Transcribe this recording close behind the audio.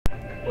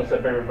What's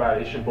up,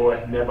 everybody? It's your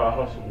boy Never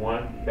Hustle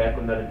One, back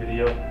with another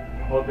video.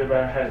 I hope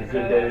everybody has a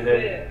good day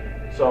today.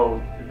 So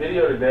the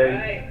video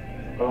today,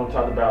 I'm gonna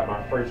talk about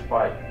my first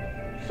fight.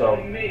 So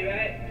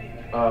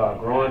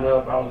growing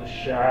up, I was a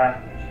shy,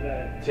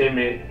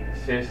 timid,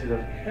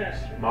 sensitive,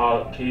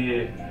 small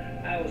kid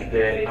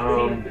that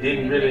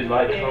didn't really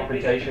like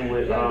confrontation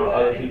with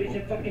other people.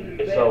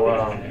 So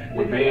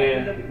with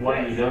being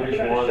one of the youngest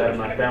ones out of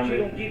my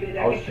family,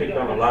 I was picked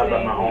on a lot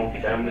by my own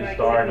family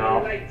starting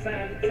off.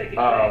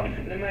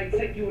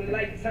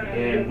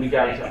 And we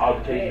got into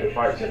altercation and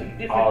fights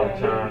all the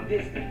time.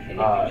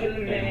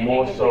 And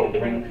more so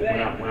when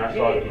I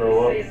started to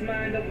grow up.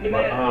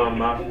 But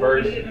my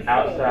first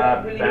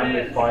outside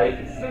family fight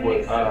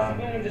was,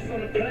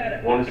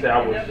 I want to say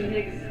I was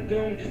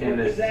in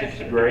the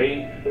 6th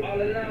grade,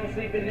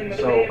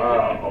 so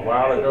a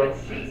while ago.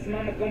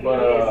 But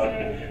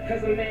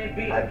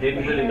I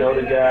didn't really know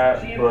the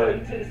guy,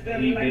 but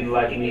he didn't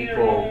like me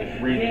for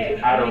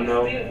reasons I don't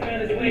know. He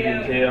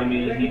didn't tell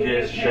me, he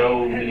just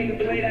showed me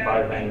through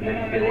body language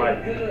that he didn't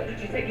like me.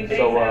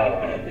 So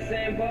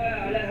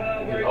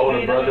his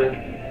older brother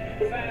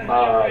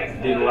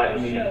didn't like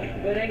me,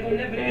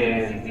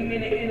 and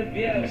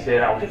he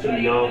said I was too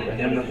young for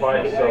him to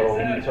fight, so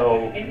he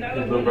told his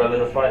little brother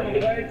to fight me.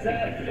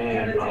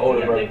 And my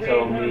older brother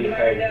told me,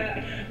 hey,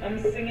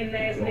 I'm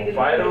gonna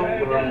fight him,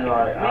 but I'm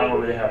like, I don't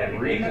really have a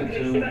reason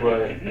to,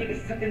 but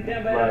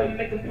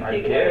like, I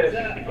guess,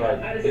 like,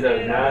 it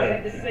doesn't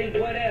matter.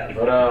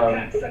 But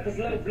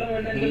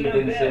he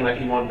didn't seem like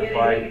he wanted to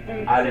fight.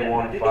 I didn't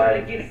want to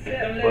fight,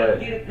 but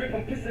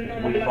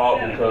we fought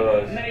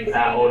because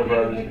our older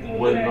brothers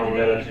wasn't gonna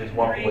let us just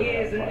walk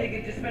away from the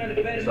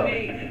fight. So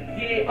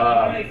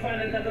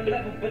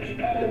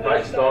the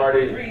fight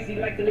started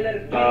at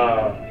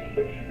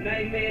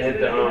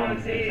the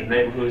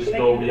neighborhood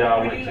store we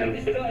all went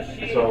to.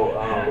 So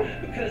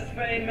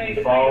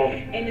we fought.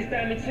 It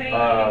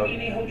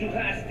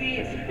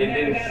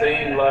didn't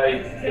seem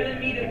like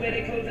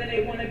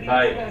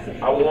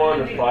I won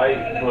the fight,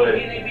 but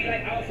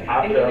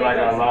I felt like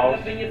I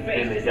lost.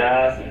 And the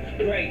guy,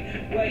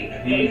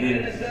 he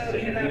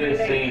didn't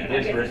seem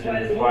interested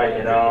in the fight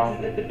at all.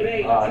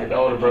 His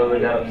older brother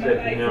got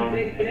upset with him.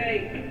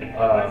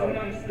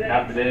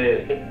 After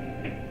that,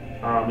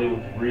 it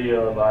was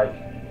real, like,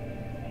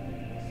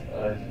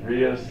 a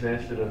real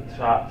sensitive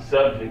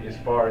subject as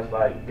far as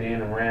like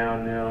being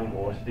around them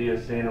or still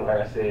seeing them.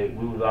 Like I said,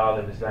 we was all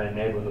in the same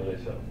neighborhood,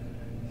 so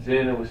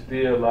seeing it was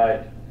still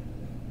like,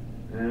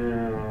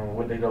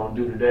 what they gonna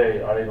do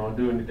today? Are they gonna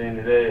do anything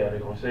today? Are they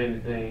gonna say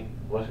anything?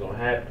 What's gonna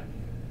happen?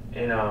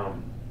 And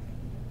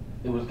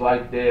it was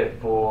like that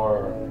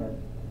for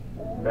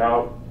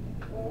about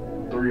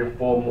 3 or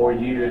 4 more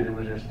years. It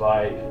was just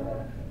like,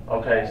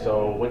 okay,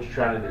 so what you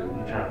trying to do?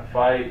 You trying to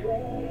fight?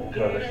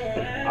 Because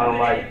I don't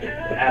like the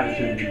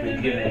attitude you've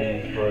been giving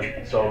me for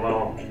so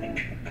long.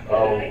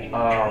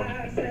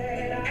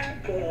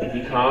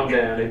 He calmed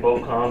down. They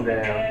both calmed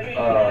down.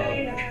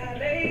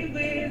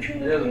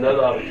 There was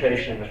another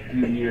altercation a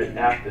few years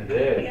after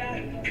that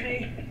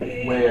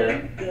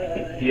where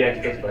he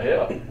asked us for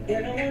help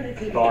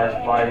as far as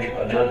fighting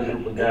another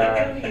group of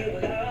guys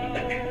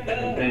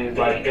and things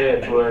like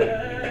that. But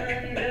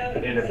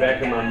in the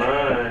back of my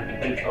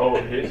mind, his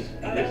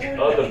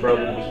other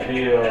brother was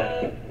still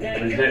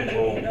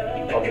resentful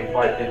of the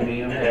fight that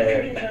me and him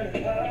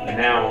had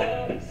now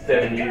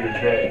 7 years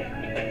back.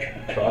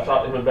 So I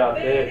talked to him about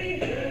that,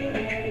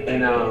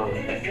 and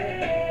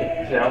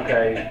said,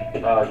 okay,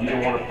 you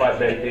didn't want to fight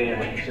back then,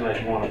 but you seem like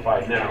you want to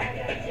fight now.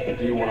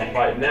 Do you want to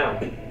fight now?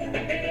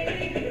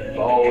 The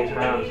whole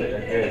time, say, I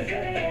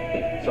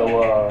guess. So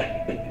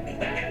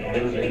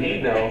little did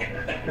he know,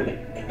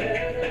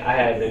 I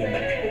had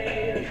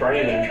been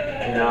training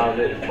and all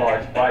that as far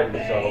as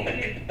fighting, so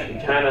he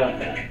kind of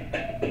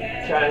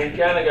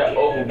got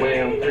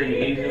overwhelmed pretty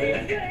easily.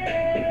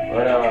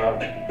 But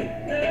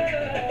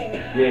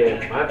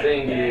yeah, my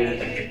thing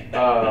is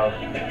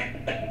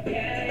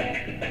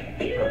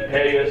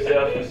prepare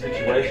yourself for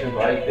situations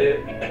like that.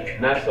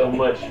 Not so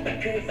much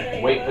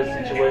wait for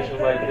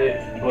situations like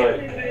that, but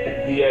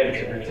be able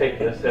to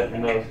protect yourself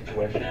in those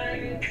situations.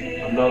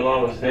 I'm no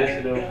longer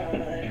sensitive,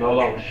 no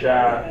longer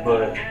shy,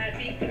 but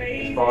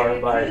as far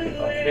as like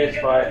a fist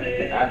fight,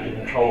 I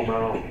can hold my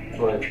own,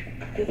 but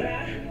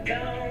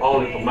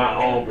only for my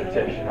own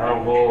protection. I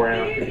don't go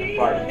around picking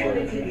fights, but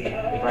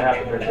if I have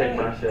to protect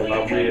myself, I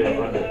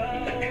will under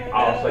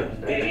all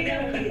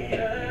circumstances.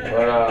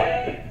 But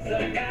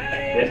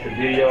that's the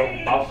video.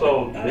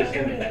 Also,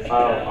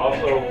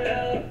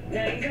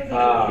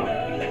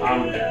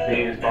 I'm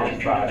being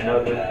sponsored by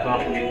another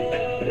company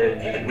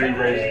that's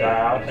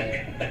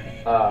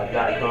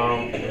ReRaceStyles.com.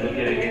 Look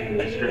at it in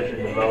the description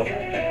below.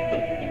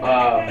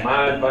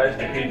 My advice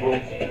to people,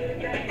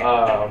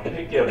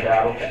 pick your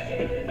battles,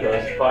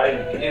 because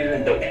fighting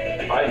isn't the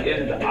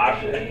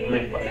option. I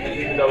mean,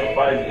 even though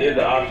fighting is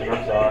the option,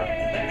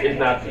 it's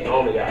not the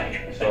only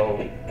option.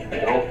 So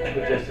don't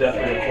put yourself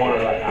in a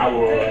corner like I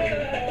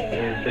was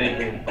and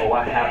thinking, oh,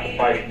 I have to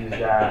fight this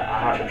guy, I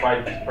have to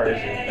fight this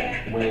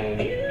person, when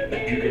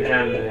you can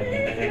handle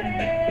it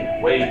and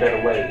way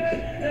better ways.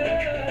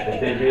 If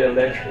there be a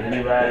lesson,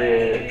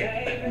 anybody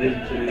that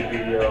listen to this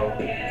video,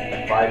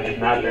 fighting is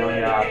not the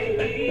only option.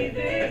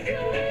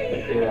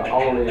 It'll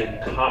only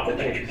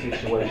complicate the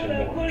situation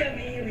more.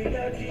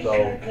 So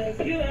that's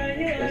the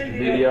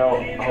video.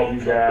 I hope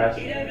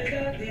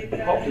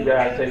you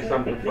guys take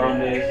something from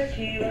this.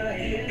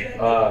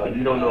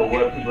 You don't know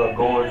what people are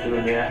going through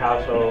in their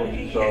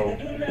households, so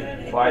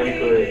fighting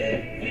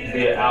could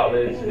be an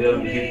outlet to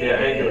them to get their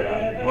anger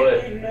out, but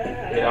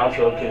it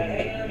also can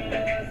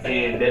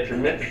be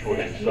detrimental for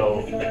them.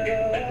 So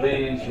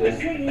please just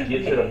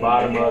get to the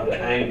bottom of the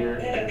anger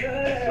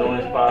as soon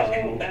as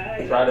possible.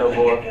 Try to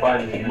avoid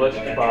fighting as much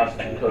as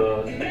possible,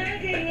 because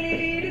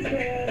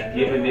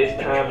given this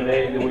time and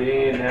age that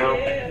we're in now,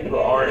 people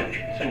aren't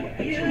too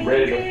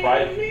ready to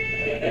fight.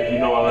 If you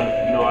know, I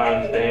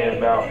understand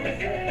about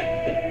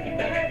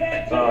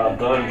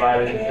gun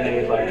violence and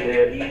things like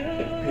that.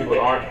 People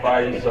aren't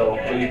fighting, so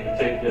please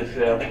protect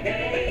yourself.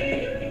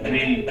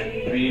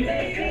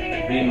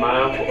 Be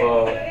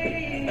mindful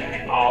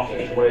of all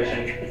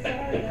situations,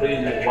 and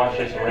please just watch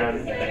your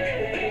surroundings.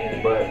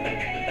 But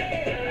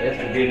that's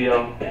the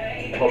video.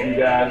 Hope you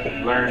guys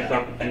learned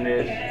something from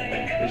this.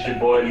 It's your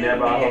boy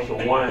Never Hustle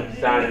 1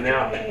 signing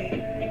out.